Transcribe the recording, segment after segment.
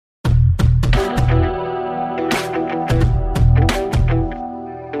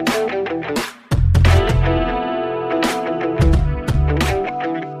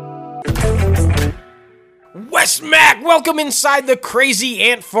welcome inside the Crazy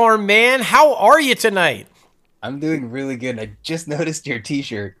Ant Farm, man. How are you tonight? I'm doing really good. I just noticed your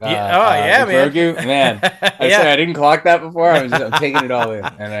T-shirt. Yeah, man. Grogu, man. Yeah. I didn't clock that before. I'm taking it all in.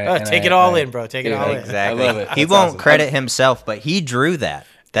 Take it all in, bro. Take it all in. Exactly. I love it. He That's won't awesome. credit himself, but he drew that.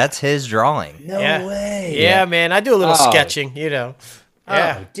 That's his drawing. No Yeah. way. Yeah, man. I do a little Oh. sketching, Yeah.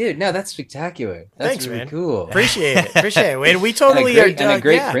 Oh, dude, no, that's spectacular. That's Thanks, really man. cool. Appreciate it. And we And totally a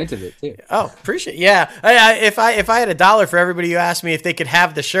great yeah. print of it too. Oh, appreciate. Yeah, if I had $1 for everybody who asked me if they could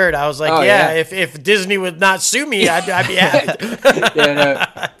have the shirt, I was like, Oh, yeah. yeah. If Disney would not sue me, I'd be happy. Yeah,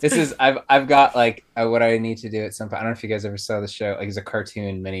 no. This is I've got like what I need to do at some point. I don't know if you guys ever saw the show. Like, it's a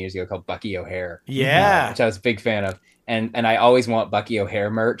cartoon many years ago called Bucky O'Hare. Yeah. Which I was a big fan of. And I always want Bucky O'Hare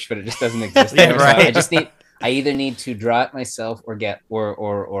merch, but it just doesn't exist. Yeah, anymore. So right. I either need to draw it myself or get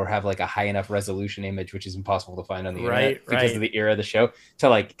or have like a high enough resolution image, which is impossible to find on the internet because of the era of the show. To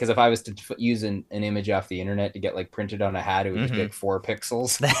like, because if I was to use an image off the internet to get like printed on a hat, it would just be like 4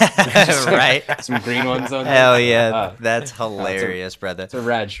 pixels. Right. Some green ones on there. Hell yeah. That's hilarious, brother. It's a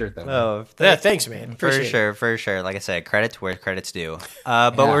rad shirt though. Oh, Yeah, thanks, man. Appreciate it. for sure. Like I said, credit to where credit's due.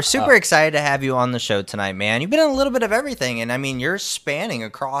 But we're super excited to have you on the show tonight, man. You've been in a little bit of everything, and I mean, you're spanning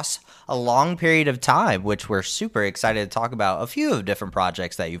across a long period of time, which we're super excited to talk about a few of different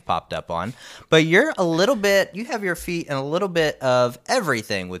projects that you've popped up on. But you have your feet in a little bit of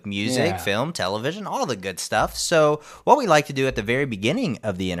everything with music, film, television, all the good stuff. So what we like to do at the very beginning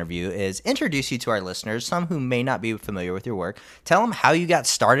of the interview is introduce you to our listeners, some who may not be familiar with your work. Tell them how you got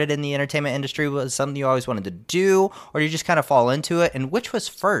started in the entertainment industry. Was it something you always wanted to do, or did you just kind of fall into it? And which was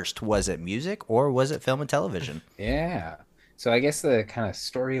first? Was it music or was it film and television? Yeah. So I guess the kind of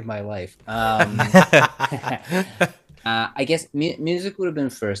story of my life. I guess music would have been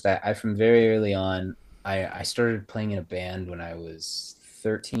first. I from very early on, I started playing in a band when I was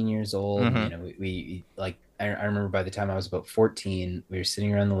 13 years old. Mm-hmm. You know, we like I remember by the time I was about 14, we were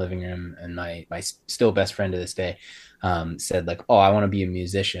sitting around the living room, and my still best friend to this day said like, "Oh, I want to be a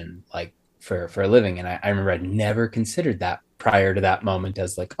musician, like for a living." And I remember I'd never considered that prior to that moment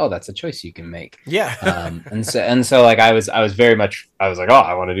as like, oh, that's a choice you can make. Yeah. And so like I was very much, I was like, oh,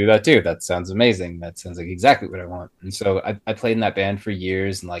 I want to do that too. That sounds amazing. That sounds like exactly what I want. And so I played in that band for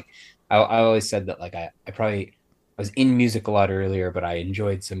years. And like, I always said that like, I was in music a lot earlier, but I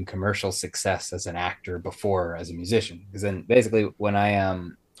enjoyed some commercial success as an actor before as a musician. Because then basically when I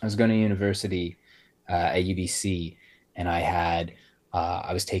was going to university at UBC, and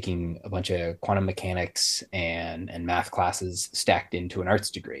I was taking a bunch of quantum mechanics and math classes stacked into an arts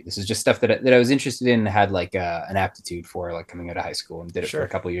degree. This is just stuff that I was interested in and had like an aptitude for, like coming out of high school, and did it for a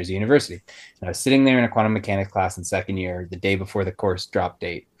couple of years of university. And I was sitting there in a quantum mechanics class in second year, the day before the course drop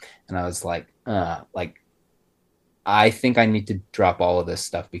date. And I was like, I think I need to drop all of this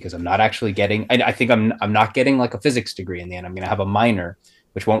stuff because I'm not actually getting, I think I'm not getting like a physics degree in the end. I'm going to have a minor,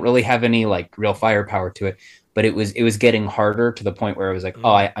 which won't really have any like real firepower to it. But it was getting harder to the point where I was like,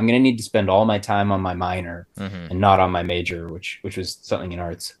 I'm going to need to spend all my time on my minor and not on my major, which was something in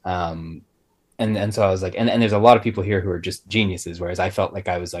arts. And so I was like, and there's a lot of people here who are just geniuses, whereas I felt like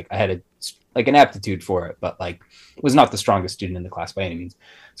I had an aptitude for it, but like was not the strongest student in the class by any means.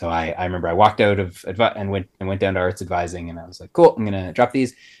 So I remember I walked out of and went down to arts advising, and I was like, cool, I'm going to drop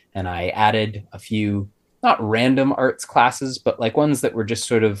these. And I added a few, not random arts classes, but like ones that were just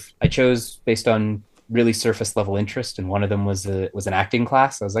sort of, I chose based on really surface level interest, and one of them was an acting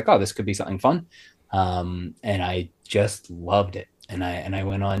class. I was like, oh, this could be something fun, and I just loved it. And I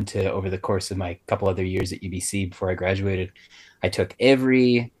went on to, over the course of my couple other years at UBC before I graduated, I took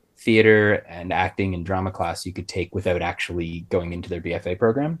every theater and acting and drama class you could take without actually going into their BFA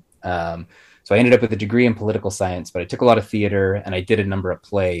program. So I ended up with a degree in political science, but I took a lot of theater and I did a number of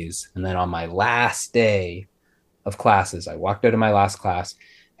plays. And then on my last day of classes, I walked out of my last class,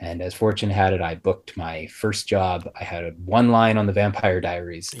 and as fortune had it, I booked my first job. I had one line on the Vampire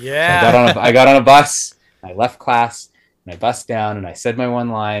Diaries. Yeah. So I got on a bus, I left class, and I bussed down, and I said my one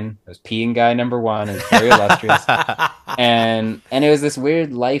line. I was peeing guy number one. It was very illustrious. And it was this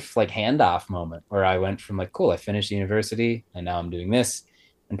weird life like handoff moment where I went from like, cool, I finished university and now I'm doing this.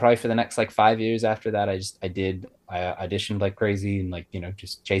 And probably for the next like 5 years after that, I auditioned like crazy and like,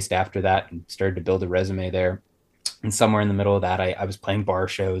 just chased after that and started to build a resume there. And somewhere in the middle of that, I was playing bar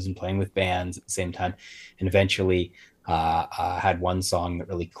shows and playing with bands at the same time. And eventually had one song that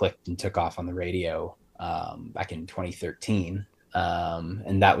really clicked and took off on the radio back in 2013.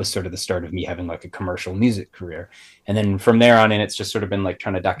 And that was sort of the start of me having like a commercial music career. And then from there on in, it's just sort of been like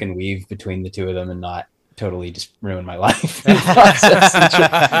trying to duck and weave between the two of them and not totally just ruin my life in the process,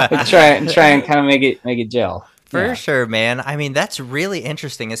 and try and kind of make it gel. For sure, man. I mean, that's really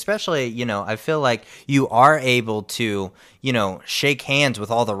interesting, especially, I feel like you are able to, shake hands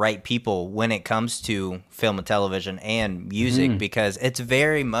with all the right people when it comes to film and television and music, because it's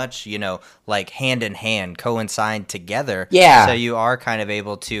very much, like hand in hand, coincide together. Yeah. So you are kind of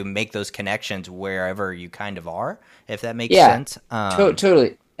able to make those connections wherever you kind of are, if that makes sense.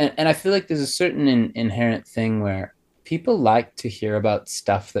 Totally. And I feel like there's a certain inherent thing where people like to hear about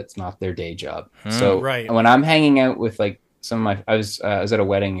stuff that's not their day job. So when I'm hanging out with like some of my, I was at a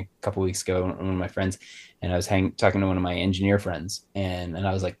wedding a couple weeks ago, one of my friends, and I was talking to one of my engineer friends, and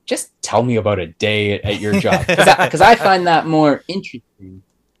I was like, just tell me about a day at your job, because I find that more interesting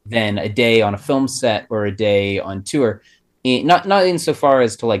than a day on a film set or a day on tour. Not insofar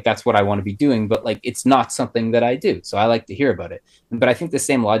as to like that's what I want to be doing, but like it's not something that I do, so I like to hear about it. But I think the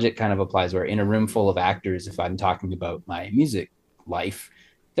same logic kind of applies where in a room full of actors, if I'm talking about my music life,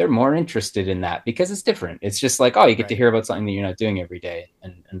 they're more interested in that because it's different. It's just like, oh, you get to hear about something that you're not doing every day,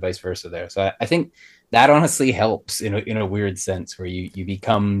 and vice versa there. So I think that honestly helps in a weird sense where you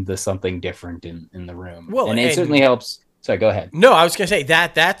become the something different in the room. Well, and it certainly helps. Sorry, go ahead. No, I was going to say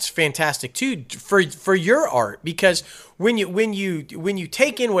that's fantastic too for your art, because when you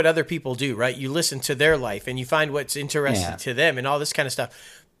take in what other people do, right? You listen to their life and you find what's interesting to them and all this kind of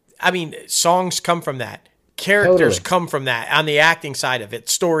stuff. I mean, songs come from that. Characters come from that. On the acting side of it,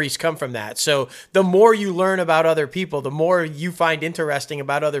 stories come from that. So the more you learn about other people, the more you find interesting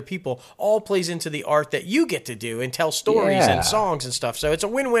about other people, all plays into the art that you get to do and tell stories and songs and stuff. So it's a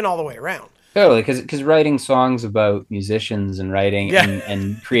win-win all the way around. Totally, because writing songs about musicians and writing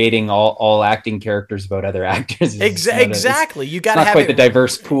and creating all acting characters about other actors is exactly. You got to have quite the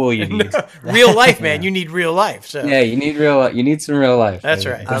diverse pool you need. Real life, man. You need real life. So you need some real life. That's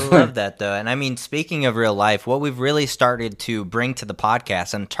right. I love that though, and I mean, speaking of real life, what we've really started to bring to the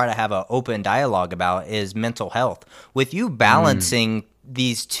podcast and try to have an open dialogue about is mental health. With you balancing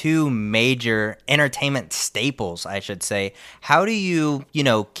these two major entertainment staples, I should say, how do you,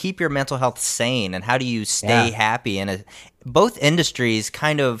 keep your mental health sane, and how do you stay happy in both industries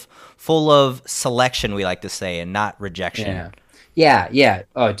kind of full of selection, we like to say, and not rejection? Yeah.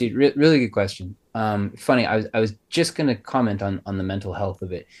 Oh, dude, really good question. Funny, I was just going to comment on the mental health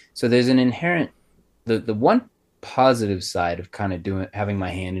of it. So there's an inherent, the one positive side of kind of having my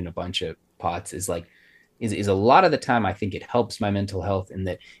hand in a bunch of pots is like, is a lot of the time I think it helps my mental health in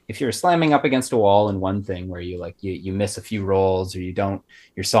that if you're slamming up against a wall in one thing where you miss a few roles, or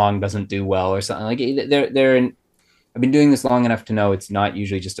your song doesn't do well or something, like I've been doing this long enough to know it's not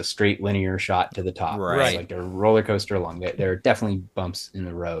usually just a straight linear shot to the top. Right. It's like a roller coaster along. There are definitely bumps in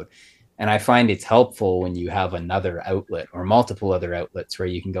the road. And I find it's helpful when you have another outlet or multiple other outlets where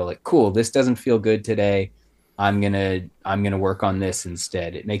you can go like, cool, this doesn't feel good today. I'm going to work on this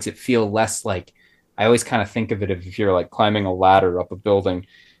instead. It makes it feel less like, I always kind of think of it if you're like climbing a ladder up a building,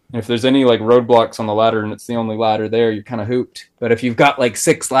 and if there's any like roadblocks on the ladder and it's the only ladder there, you're kind of hooped. But if you've got like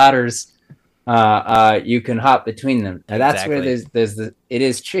 6 ladders, you can hop between them. Now that's where it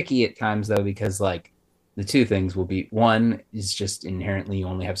is tricky at times though, because like the two things will be, one is just inherently you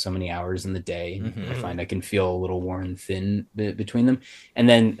only have so many hours in the day. And I find I can feel a little worn thin between them. And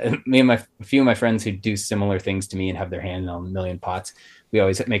then me and a few of my friends who do similar things to me and have their hand on a million pots, we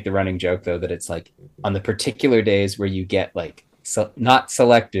always make the running joke though that it's like on the particular days where you get like not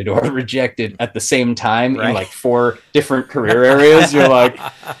selected or rejected at the same time in like 4 different career areas, you're like,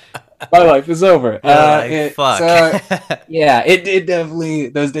 my life is over. Fuck. It definitely,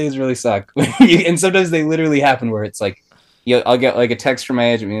 those days really suck. And sometimes they literally happen where it's like, I'll get like a text from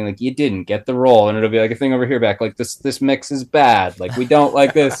my agent being like, you didn't get the role, and it'll be like a thing over here back like this mix is bad, like we don't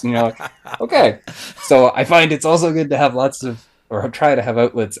like this, and you're like, okay. So I find it's also good to have lots of, or try to have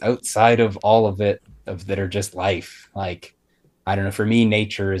outlets outside of all of it that are just life. Like, I don't know, for me,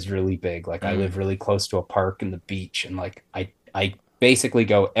 nature is really big. Like I live really close to a park and the beach, and like I basically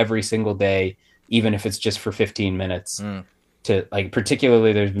go every single day, even if it's just for 15 minutes to like,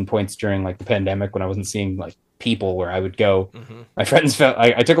 particularly there's been points during like the pandemic when I wasn't seeing like people where I would go. My friends felt,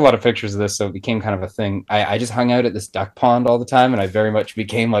 I took a lot of pictures of this, so it became kind of a thing. I just hung out at this duck pond all the time, and I very much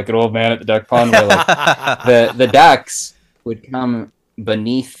became like an old man at the duck pond where like the ducks would come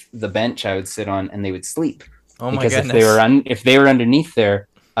beneath the bench I would sit on, and they would sleep. Oh my because goodness. if they were underneath there,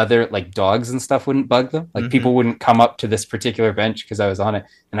 other like dogs and stuff wouldn't bug them. Like people wouldn't come up to this particular bench because I was on it,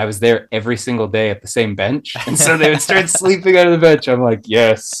 and I was there every single day at the same bench, and so they would start sleeping under the bench. I'm like,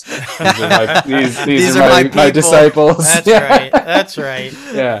 yes, these are my disciples. That's right. That's right.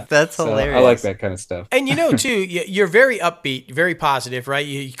 Yeah, that's so hilarious. I like that kind of stuff. And too, you're very upbeat, very positive, right?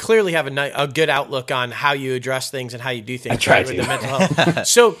 You clearly have a good outlook on how you address things and how you do things. I try with the mental health.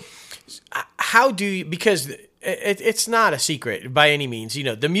 So, how do you? Because it's not a secret by any means. You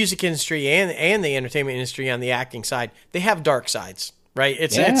know, the music industry and the entertainment industry on the acting side, they have dark sides. Right,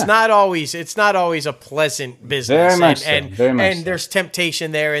 it's not always a pleasant business, Very much so. There's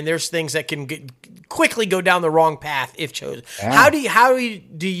temptation there, and there's things that can quickly go down the wrong path if chosen. Yeah. How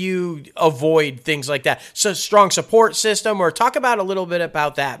do you avoid things like that? So strong support system, or talk about a little bit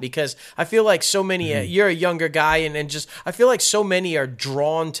about that, because I feel like so many you're a younger guy, and just I feel like so many are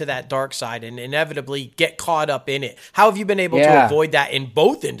drawn to that dark side and inevitably get caught up in it. How have you been able to avoid that in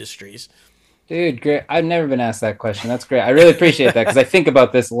both industries? Dude, great. I've never been asked that question. That's great. I really appreciate that because I think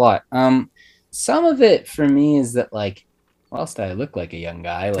about this a lot. Some of it for me is that, like, whilst I look like a young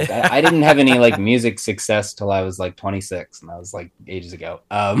guy, like I didn't have any like music success till I was like 26, and I was like ages ago.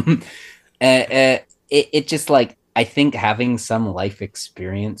 It just like, I think having some life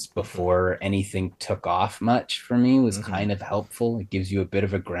experience before anything took off much for me was kind of helpful. It gives you a bit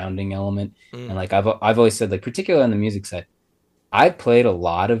of a grounding element, and like I've always said, like particularly on the music side, I played a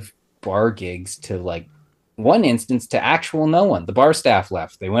lot of bar gigs to like one instance to actual no one. The bar staff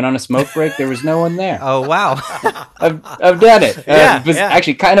left. They went on a smoke break. There was no one there. Oh, wow. I've done it. It was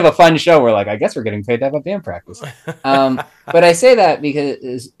actually kind of a fun show where like, I guess we're getting paid to have a band practice. But I say that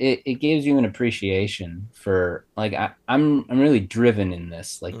because it gives you an appreciation for like, I'm really driven in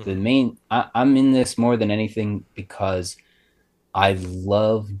this. Like I'm in this more than anything because I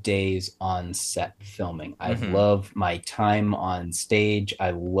love days on set filming. I love my time on stage.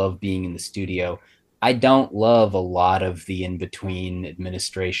 I love being in the studio. I don't love a lot of the in-between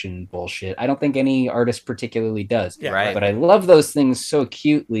administration bullshit. I don't think any artist particularly does. Yeah, right. But I love those things so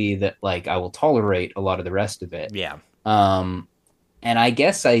acutely that like I will tolerate a lot of the rest of it. Yeah. And I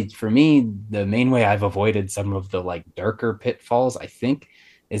guess for me, the main way I've avoided some of the like darker pitfalls, I think,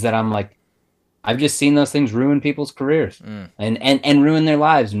 is that I'm like, I've just seen those things ruin people's careers and ruin their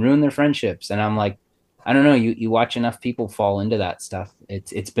lives and ruin their friendships. And I'm like, I don't know, you watch enough people fall into that stuff.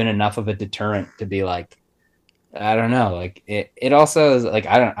 It's been enough of a deterrent to be like, I don't know, like it also is like,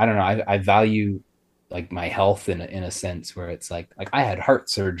 I don't know. I value like my health in a sense where it's like I had heart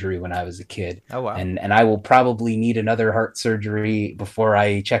surgery when I was a kid. Oh, wow. And I will probably need another heart surgery before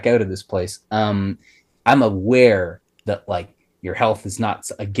I check out of this place. I'm aware that like, your health is not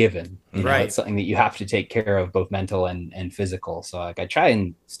a given. You know, it's something that you have to take care of, both mental and physical. So like I try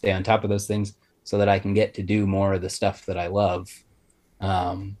and stay on top of those things so that I can get to do more of the stuff that I love.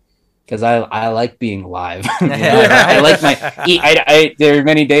 Because I like being alive. I like there are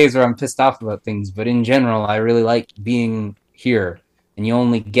many days where I'm pissed off about things, but in general, I really like being here. And you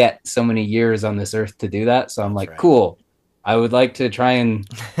only get so many years on this earth to do that. So I'm like, cool. I would like to try and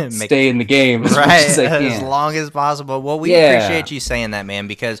stay in the game as much as I can. As long as possible. Well, we appreciate you saying that, man,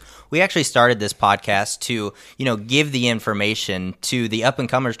 because we actually started this podcast to, give the information to the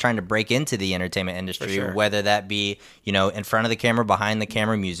up-and-comers trying to break into the entertainment industry, whether that be, in front of the camera, behind the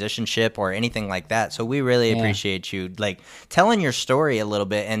camera, musicianship, or anything like that. So we really appreciate you, like, telling your story a little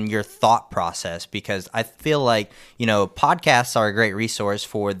bit and your thought process, because I feel like, podcasts are a great resource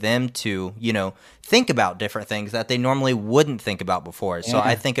for them to, think about different things that they normally wouldn't think about before. So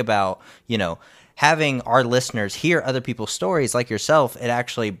I think about, having our listeners hear other people's stories like yourself. It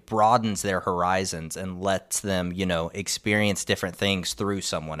actually broadens their horizons and lets them, experience different things through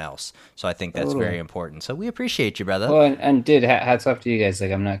someone else. So I think that's very important. So we appreciate you, brother. Well, and hats off to you guys.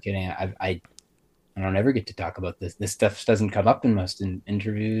 Like, I'm not kidding. I don't ever get to talk about this. This stuff doesn't come up in most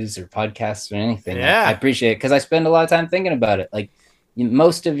interviews or podcasts or anything. Yeah. I appreciate it because I spend a lot of time thinking about it. Like,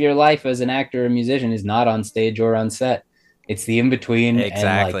 most of your life as an actor or musician is not on stage or on set. It's the in-between.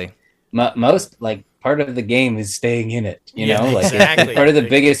 Exactly. And like, most like part of the game is staying in it, like exactly. Part of the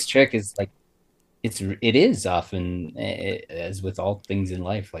biggest trick is like, it is often, as with all things in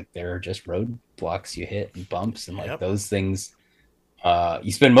life, like there are just roadblocks you hit and bumps and like those things,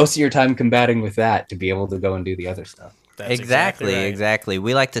 you spend most of your time combating with that to be able to go and do the other stuff. That's exactly.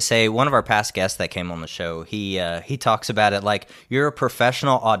 We like to say, one of our past guests that came on the show, he talks about it like you're a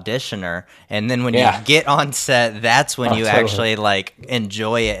professional auditioner, and then when you get on set, that's when you actually like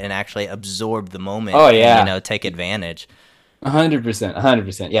enjoy it and actually absorb the moment. Oh yeah, and, take advantage.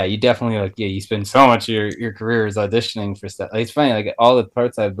 100%. Yeah, you definitely you spend so much of your career is auditioning for stuff. Like, it's funny, like all the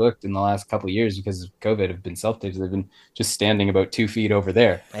parts I've booked in the last couple of years because of COVID have been self-tapes. They've been just standing about 2 feet over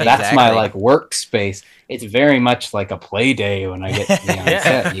there. Exactly. That's my like workspace. It's very much like a play day when I get on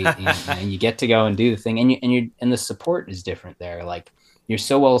set. You get to go and do the thing, and the support is different there. Like, you're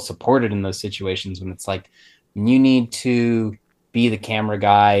so well supported in those situations when it's like you need to be the camera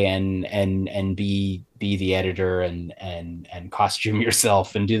guy and be the editor and costume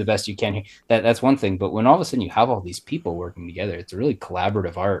yourself and do the best you can. That's one thing. But when all of a sudden you have all these people working together, it's a really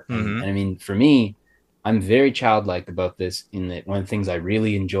collaborative art. And I mean, for me, I'm very childlike about this, in that one of the things I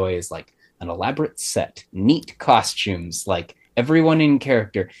really enjoy is like an elaborate set, neat costumes, like everyone in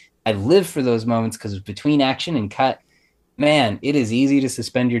character. I live for those moments because between action and cut, man, it is easy to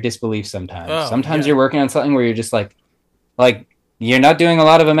suspend your disbelief sometimes. Oh, Sometimes yeah. you're working on something where you're just like you're not doing a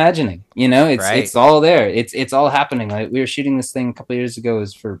lot of imagining, it's Right. it's all there. It's all happening. Like, we were shooting this thing a couple of years ago. It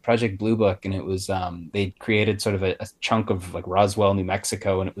was for Project Blue Book, and it was they created sort of a chunk of like Roswell, New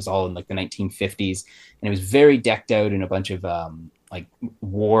Mexico, and it was all in like the 1950s, and it was very decked out in a bunch of like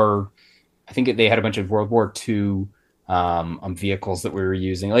war. I think they had a bunch of World War II vehicles that we were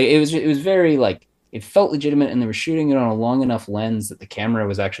using. Like, it was very like, it felt legitimate, and they were shooting it on a long enough lens that the camera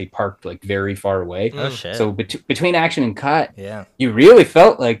was actually parked like very far away. Oh shit. So between action and cut, yeah. you really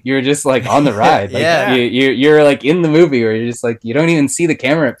felt like you're just like on the ride. Like, Yeah. you're like in the movie where you're just like, you don't even see the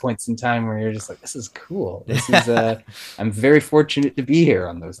camera at points in time where you're just like, this is cool. This is I'm very fortunate to be here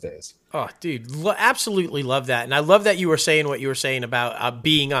on those days. Oh, dude, absolutely love that. And I love that you were saying what you were saying about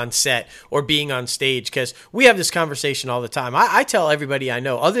being on set or being on stage, because we have this conversation all the time. I tell everybody I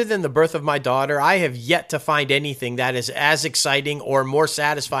know, other than the birth of my daughter, I have yet to find anything that is as exciting or more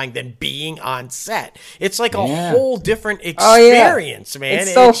satisfying than being on set. It's like a whole different experience, man.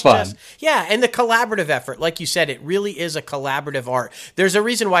 It's so fun. And the collaborative effort, like you said, it really is a collaborative art. There's a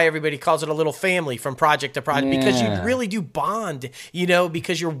reason why everybody calls it a little family from project to project, because you really do bond,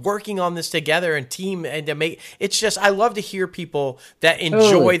 because you're working on this together and team, and to make it's just, I love to hear people that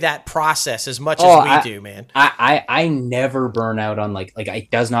enjoy that process as much as we do, man. I never burn out on like it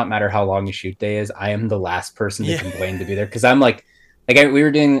does not matter how long a shoot day is. I am the last person to complain to be there, because I'm like I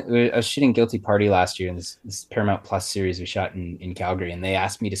was shooting Guilty Party last year in this Paramount Plus series we shot in Calgary, and they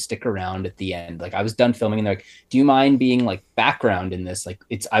asked me to stick around at the end. Like, I was done filming, and they're like, do you mind being like background in this? Like,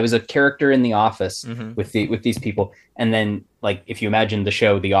 I was a character in The Office with these people. And then, like, if you imagine the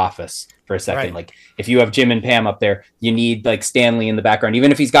show The Office for a second, like if you have Jim and Pam up there, you need like Stanley in the background,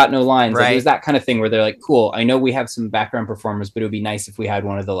 even if he's got no lines. Like, it was that kind of thing where they're like, cool, I know we have some background performers, but it would be nice if we had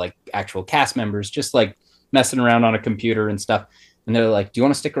one of the like actual cast members just like messing around on a computer and stuff. And they're like, do you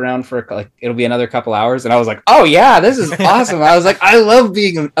want to stick around for like, it'll be another couple hours? And I was like, oh yeah, this is awesome. I was like, I love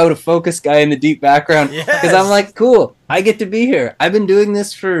being an out of focus guy in the deep background, because I'm like, cool, I get to be here. I've been doing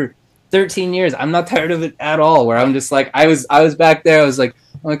this for 13 years. I'm not tired of it at all, where I'm just like, I was back there. I was like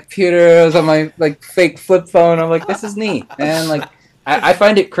on my computer. I was on my like fake flip phone. I'm like, this is neat. And like, I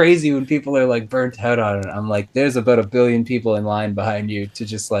find it crazy when people are like burnt out on it. I'm like, there's about 1 billion people in line behind you to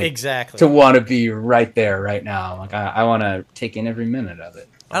just like to want to be right there right now. Like, I want to take in every minute of it.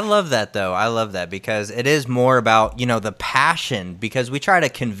 I love that, though. I love that, because it is more about, the passion, because we try to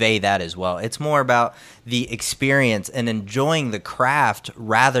convey that as well. It's more about the experience and enjoying the craft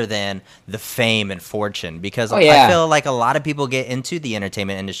rather than the fame and fortune, because I feel like a lot of people get into the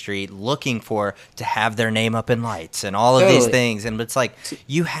entertainment industry looking to have their name up in lights and all of these things. And it's like,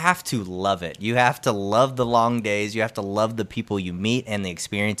 you have to love it. You have to love the long days. You have to love the people you meet and the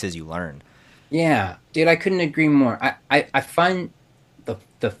experiences you learn. Yeah, dude, I couldn't agree more. I find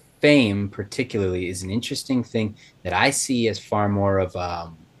the fame particularly is an interesting thing that I see as far more of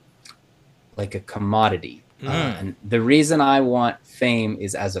like a commodity. And the reason I want fame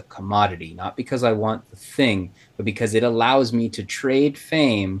is as a commodity, not because I want the thing, but because it allows me to trade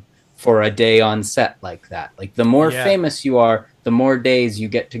fame for a day on set like that. Like, the more famous you are, the more days you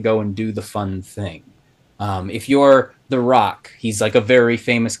get to go and do the fun thing. If you're The Rock, he's like a very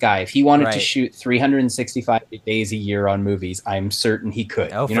famous guy. If he wanted to shoot 365 days a year on movies, I'm certain he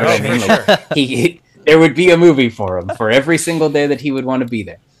could. Oh, you know what I mean? Like, there would be a movie for him for every single day that he would want to be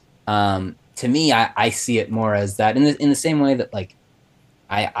there. To me, I see it more as that, in the same way that like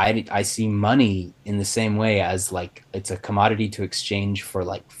I see money in the same way as like it's a commodity to exchange for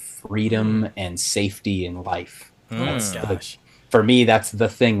like freedom and safety in life. For me, that's the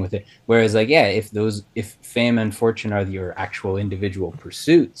thing with it. Whereas, like, if fame and fortune are your actual individual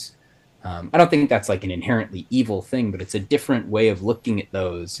pursuits, I don't think that's like an inherently evil thing, but it's a different way of looking at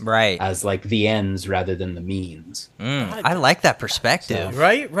those as like the ends rather than the means. I like that perspective. So,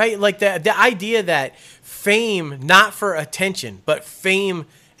 right. Like the idea that fame, not for attention, but fame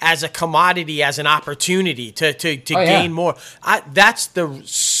as a commodity, as an opportunity to gain more. That's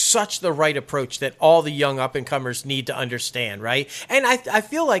such the right approach that all the young up and comers need to understand, right? And I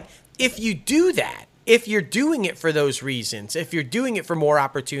feel like if you do that, if you're doing it for those reasons, if you're doing it for more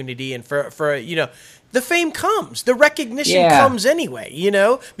opportunity and for the fame comes, the recognition comes anyway,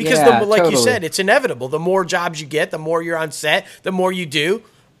 because like you said, it's inevitable. The more jobs you get, the more you're on set, the more you do.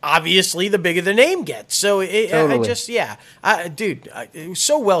 Obviously, the bigger the name gets. So dude, it was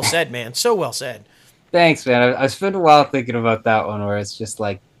so well said, man. So well said. Thanks, man. I spent a while thinking about that one, where it's just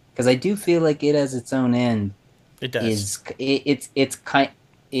like, because I do feel like it as its own end It does.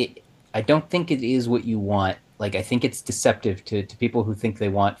 I don't think it is what you want. Like, I think it's deceptive to people who think they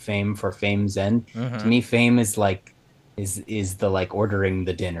want fame for fame's end. To me, fame is like is the like ordering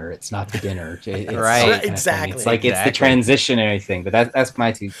the dinner. It's not the dinner. It's Right. Exactly. It's like it's the transitionary thing. But that's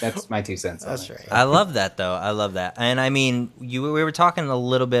my 2 cents. That's right. I love that though. I love that. And I mean, we were talking a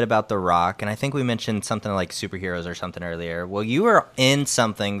little bit about The Rock, and I think we mentioned something like superheroes or something earlier. Well, you were in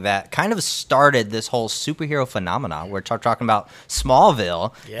something that kind of started this whole superhero phenomenon. We're talking about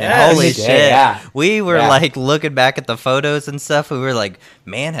Smallville. Yes. And holy Yeah, shit. yeah. We were Yeah. like looking back at the photos and stuff. We were like,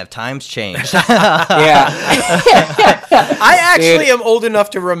 man, have times changed. Yeah. I actually am old enough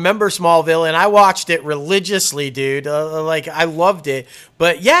to remember Smallville, and I watched it religiously, dude. Like, I loved it.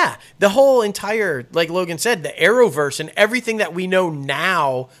 But yeah, the whole entire, like Logan said, the Arrowverse and everything that we know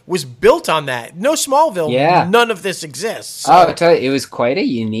now was built on that. No Smallville, Yeah. none of this exists. Oh, I tell you, it was quite a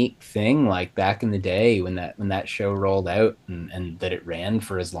unique thing. Like back in the day when that show rolled out and that it ran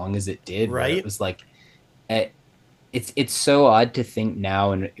for as long as it did. where Right. It was like, it's so odd to think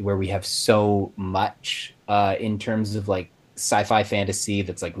now, and where we have so much in terms of like sci-fi fantasy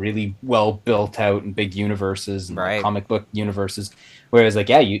that's like really well built out and big universes and like, Right. comic book universes. Whereas like,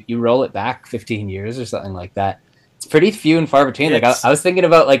 yeah, you roll it back 15 years or something like that. It's pretty few and far between. Like It's- I was thinking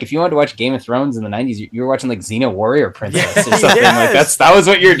about like if you wanted to watch Game of Thrones in the 90s, you were watching like Xena Warrior Princess or something. Yes. Like that was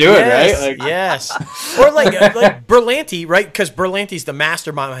what you're doing, Yes, right? Like, yes. Or like Berlanti, right? Because Berlanti's the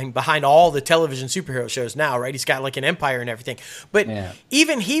mastermind behind all the television superhero shows now, right? He's got like an empire and everything. But Yeah.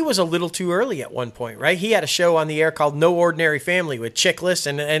 even he was a little too early at one point, right? He had a show on the air called No Ordinary Family with Chickless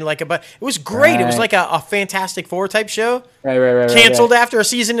and like but it was great. It was Right. like a Fantastic Four type show. right. Canceled after a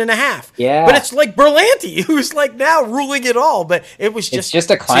season and a half. Yeah. But it's like Berlanti, who's like now ruling it all. But it was It's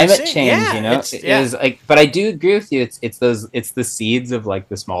just a climate insane. change, Yeah, you know. It is like, but I do agree with you. It's the seeds of like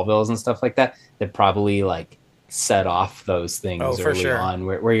the Smallvilles and stuff like that that probably like set off those things Oh, for early sure. on,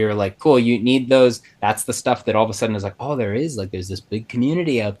 where you're like, cool, you need those. That's the stuff that all of a sudden is like, oh, there's this big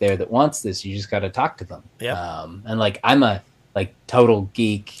community out there that wants this. You just got to talk to them. Yep. And like I'm a like total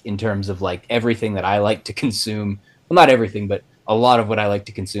geek in terms of like everything that I like to consume. Well, not everything, but a lot of what I like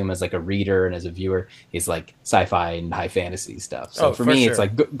to consume as like a reader and as a viewer is like sci-fi and high fantasy stuff. So for me, sure. it's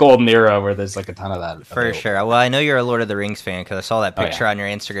like golden era where there's like a ton of that. For available. sure. Well, I know you're a Lord of the Rings fan because I saw that Oh, picture yeah. on your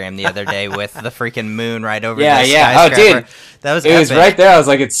Instagram the other day with the freaking moon right over Yeah, the yeah. Oh, skyscraper. dude. That was It was epic. right there. I was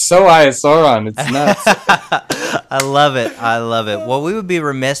like, it's so high as Sauron. It's nuts. I love it. I love it. Well, we would be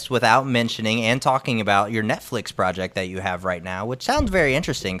remiss without mentioning and talking about your Netflix project that you have right now, which sounds very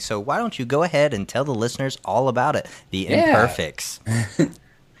interesting. So why don't you go ahead and tell the listeners all about it? The Yeah. Imperfects.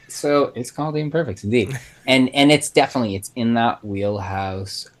 So it's called The Imperfects, indeed, and it's in that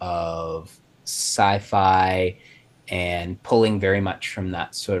wheelhouse of sci-fi and pulling very much from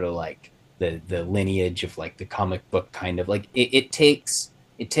that sort of like the lineage of like the comic book kind of like it takes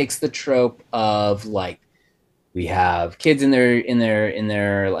the trope of like we have kids in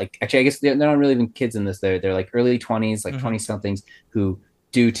their like actually I guess they're not really even kids in this, they're like early 20s, like 20 somethings who,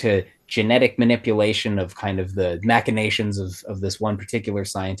 due to genetic manipulation of kind of the machinations of this one particular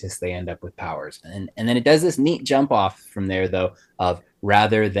scientist, they end up with powers. And then it does this neat jump off from there, though, of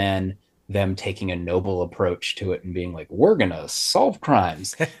rather than them taking a noble approach to it and being like, we're going to solve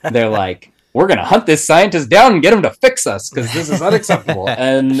crimes, they're like, we're going to hunt this scientist down and get him to fix us because this is unacceptable.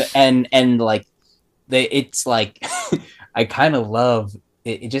 and like, it's like, I kind of love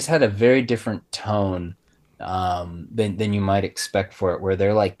it. It just had a very different tone than you might expect for it, where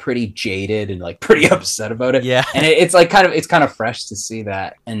they're like pretty jaded and like pretty upset about it. Yeah. And it's kind of fresh to see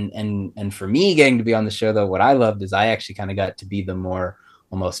that. And for me, getting to be on the show, though, what I loved is I actually kind of got to be the more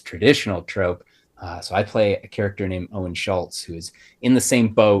almost traditional trope. So I play a character named Owen Schultz, who is in the same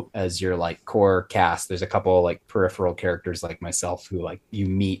boat as your like core cast. There's a couple like peripheral characters like myself who like you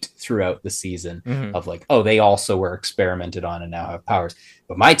meet throughout the season of like, oh, they also were experimented on and now have powers.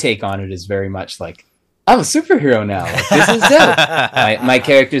 But my take on it is very much like, I'm a superhero now. Like, this is dope. My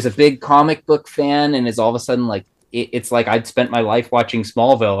character's a big comic book fan and is all of a sudden like, it's like I'd spent my life watching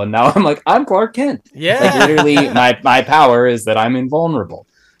Smallville and now I'm like, I'm Clark Kent. Yeah. Like literally my power is that I'm invulnerable.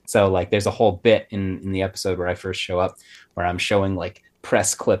 So like there's a whole bit in the episode where I first show up where I'm showing like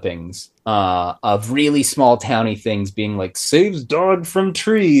press clippings of really small towny things being like saves dog from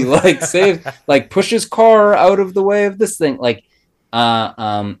tree, like save, like pushes car out of the way of this thing. Like,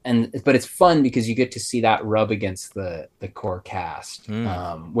 but it's fun because you get to see that rub against the core cast,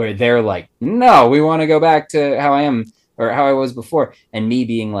 where they're like, no, we want to go back to how I am or how I was before. And me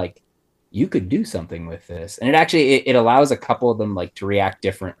being like, you could do something with this. And it actually it allows a couple of them like to react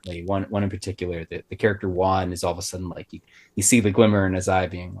differently. One in particular, the character Juan is all of a sudden like you see the glimmer in his eye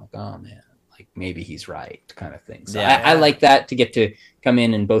being like, oh man, like maybe he's right, kind of thing. So I like that, to get to come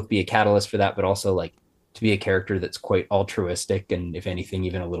in and both be a catalyst for that, but also like to be a character that's quite altruistic and, if anything,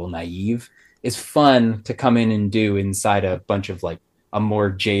 even a little naive, is fun to come in and do inside a bunch of like a more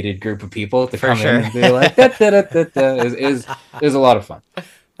jaded group of people to come in and be like, is a lot of fun.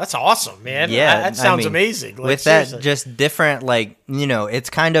 That's awesome, man. Yeah, that sounds amazing. Like, with seriously. That, just different, like, you know,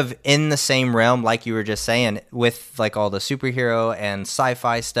 it's kind of in the same realm, like you were just saying, with like all the superhero and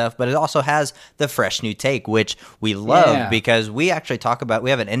sci-fi stuff, but it also has the fresh new take, which we love because we actually talk about,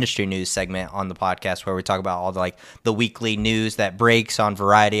 we have an industry news segment on the podcast where we talk about all the, like, the weekly news that breaks on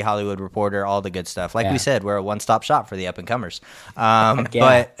Variety, Hollywood Reporter, all the good stuff. Like we said, we're a one-stop shop for the up-and-comers.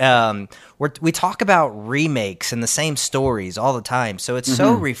 But we talk about remakes and the same stories all the time. So it's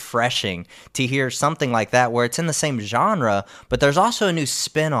so refreshing to hear something like that where it's in the same genre, but there's also a new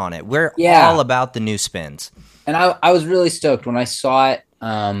spin on it. We're all about the new spins. And I was really stoked when I saw it,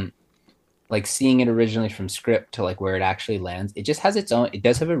 like seeing it originally from script to like where it actually lands. It just has its own, it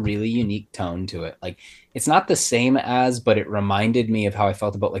does have a really unique tone to it. Like it's not the same as, but it reminded me of how I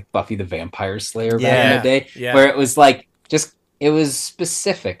felt about like Buffy the Vampire Slayer back in the day, where it was like, just, it was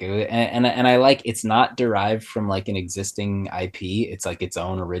specific, and I like, it's not derived from like an existing IP. It's like its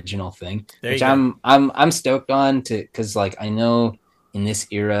own original thing, which I'm stoked on, to, because like I know in this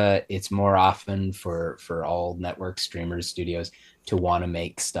era it's more often for all network streamers, studios to want to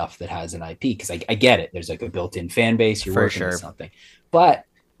make stuff that has an IP, because I get it. There's like a built-in fan base. You're working with something, but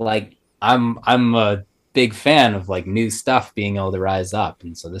like I'm a big fan of like new stuff being able to rise up,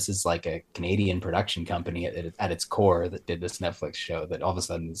 and so this is like a Canadian production company at its core that did this Netflix show that all of a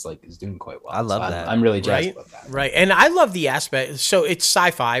sudden is doing quite well. I love that. I'm really jazzed about that. Right, and I love the aspect. So it's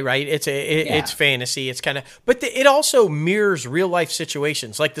sci-fi, right? It's fantasy. It's kind of, but it also mirrors real life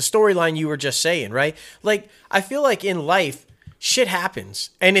situations, like the storyline you were just saying, right? Like I feel like in life, shit happens,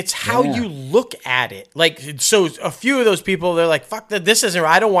 and it's how you look at it. Like, so a few of those people, they're like, fuck that, this isn't,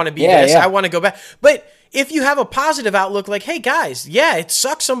 I don't want to be this, I want to go back. But if you have a positive outlook, like, hey guys, it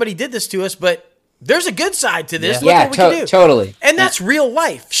sucks somebody did this to us, but there's a good side to this. Look what we can do. Totally. And that's real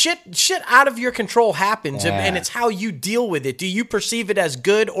life. Shit out of your control happens, and it's how you deal with it. Do you perceive it as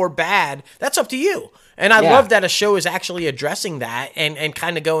good or bad? That's up to you. And I love that a show is actually addressing that and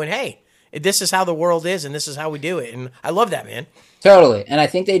kind of going, hey, this is how the world is, and this is how we do it. And I love that, man. Totally. And I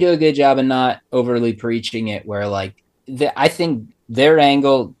think they do a good job of not overly preaching it, where like I think their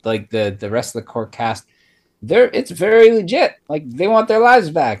angle, like the rest of the core cast, it's very legit. Like they want their lives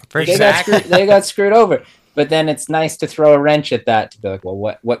back. They got screwed over. But then it's nice to throw a wrench at that, to be like,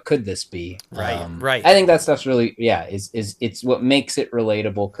 well, what could this be? Right. I think that stuff's really, is it's what makes it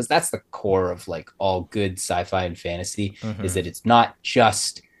relatable, because that's the core of like all good sci-fi and fantasy, is that it's not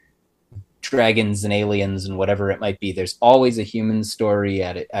just dragons and aliens and whatever it might be. There's always a human story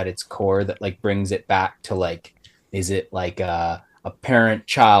at its core that like brings it back to like, is it like a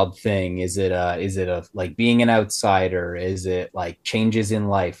parent-child thing? Is it a like being an outsider? Is it like changes in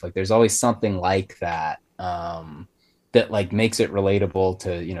life? Like there's always something like that that like makes it relatable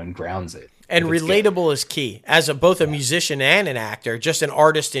to, and grounds it. And relatable is key. As both a musician and an actor, just an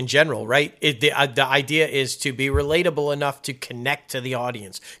artist in general, right? The idea is to be relatable enough to connect to the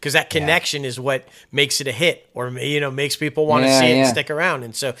audience, because that connection is what makes it a hit, or makes people want to see it and stick around.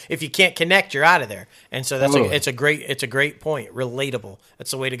 And so if you can't connect, you're out of there. And so it's a great point. Relatable.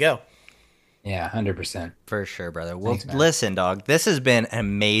 That's the way to go. Yeah, 100%. For sure, brother. Well, listen, dog, this has been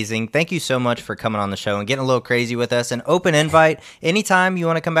amazing. Thank you so much for coming on the show and getting a little crazy with us. An open invite. Anytime you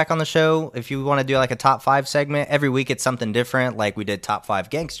want to come back on the show, if you want to do like a top 5 segment, every week it's something different. Like we did top 5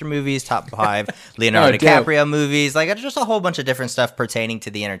 gangster movies, top 5 Leonardo DiCaprio movies, like just a whole bunch of different stuff pertaining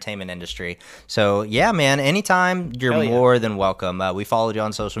to the entertainment industry. So yeah, man, anytime you're more than welcome. We followed you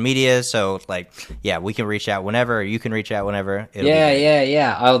on social media. So like, we can reach out whenever, or you can reach out whenever.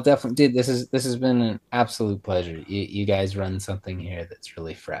 I'll definitely, dude, this has been an absolute pleasure. You guys run something here that's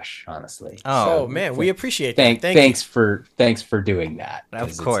really fresh, honestly. Oh man, we appreciate that. Thanks for doing that.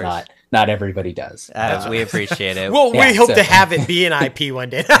 Of course, not everybody does. We appreciate it. Well, we hope to have it be an IP one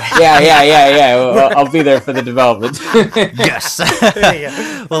day. Well, I'll be there for the development. Yes.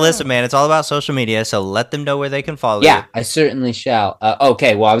 Well, listen, man, it's all about social media, so let them know where they can follow you. Yeah, I certainly shall.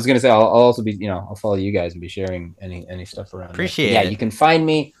 Okay, well, I was gonna say I'll also be, I'll follow you guys and be sharing any stuff around. Appreciate it. Yeah, you can find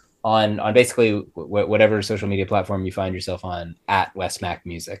me on basically whatever social media platform you find yourself on, at Wesmac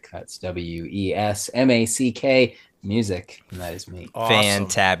Music. That's WESMACK music, and that is me. Awesome.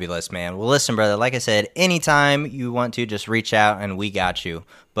 Fantabulous, man. Well, listen, brother, like I said, anytime you want to, just reach out and we got you.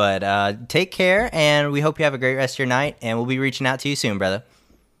 But take care, and we hope you have a great rest of your night, and we'll be reaching out to you soon, brother.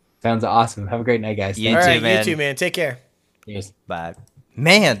 Sounds awesome. Have a great night, guys. You All too, right, man. you too, man. Take care. Cheers. Bye.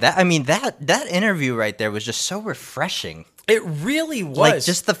 Man, that interview right there was just so refreshing. It really was. Like,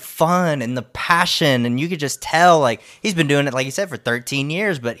 just the fun and the passion, and you could just tell, like, he's been doing it, like you said, for 13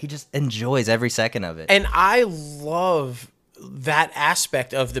 years, but he just enjoys every second of it. And I love that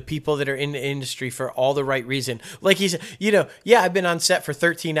aspect of the people that are in the industry for all the right reason. Like he's, I've been on set for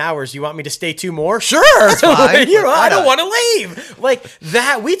 13 hours. You want me to stay 2 more? Sure. That's fine. I don't want to leave. Like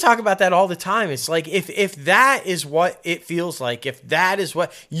that. We talk about that all the time. It's like, if that is what it feels like, if that is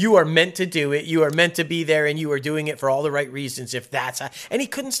what you are meant to do it, you are meant to be there and you are doing it for all the right reasons. If that's, and he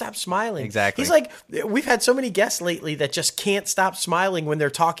couldn't stop smiling. Exactly. He's like, we've had so many guests lately that just can't stop smiling when they're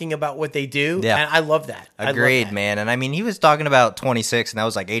talking about what they do. Yeah. And I love that. Agreed, man. And I mean, he was talking about 26, and that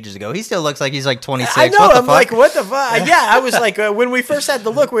was like ages ago. He still looks like he's like 26. I know. What the I'm fuck? like, what the fuck? Yeah, I was like, when we first had the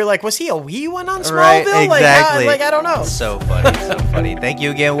look, we were like, was he a wee one on Smallville? Right, exactly. Like I don't know. So funny, so funny. Thank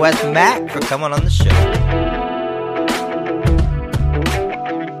you again, Wes Mack, for coming on the show.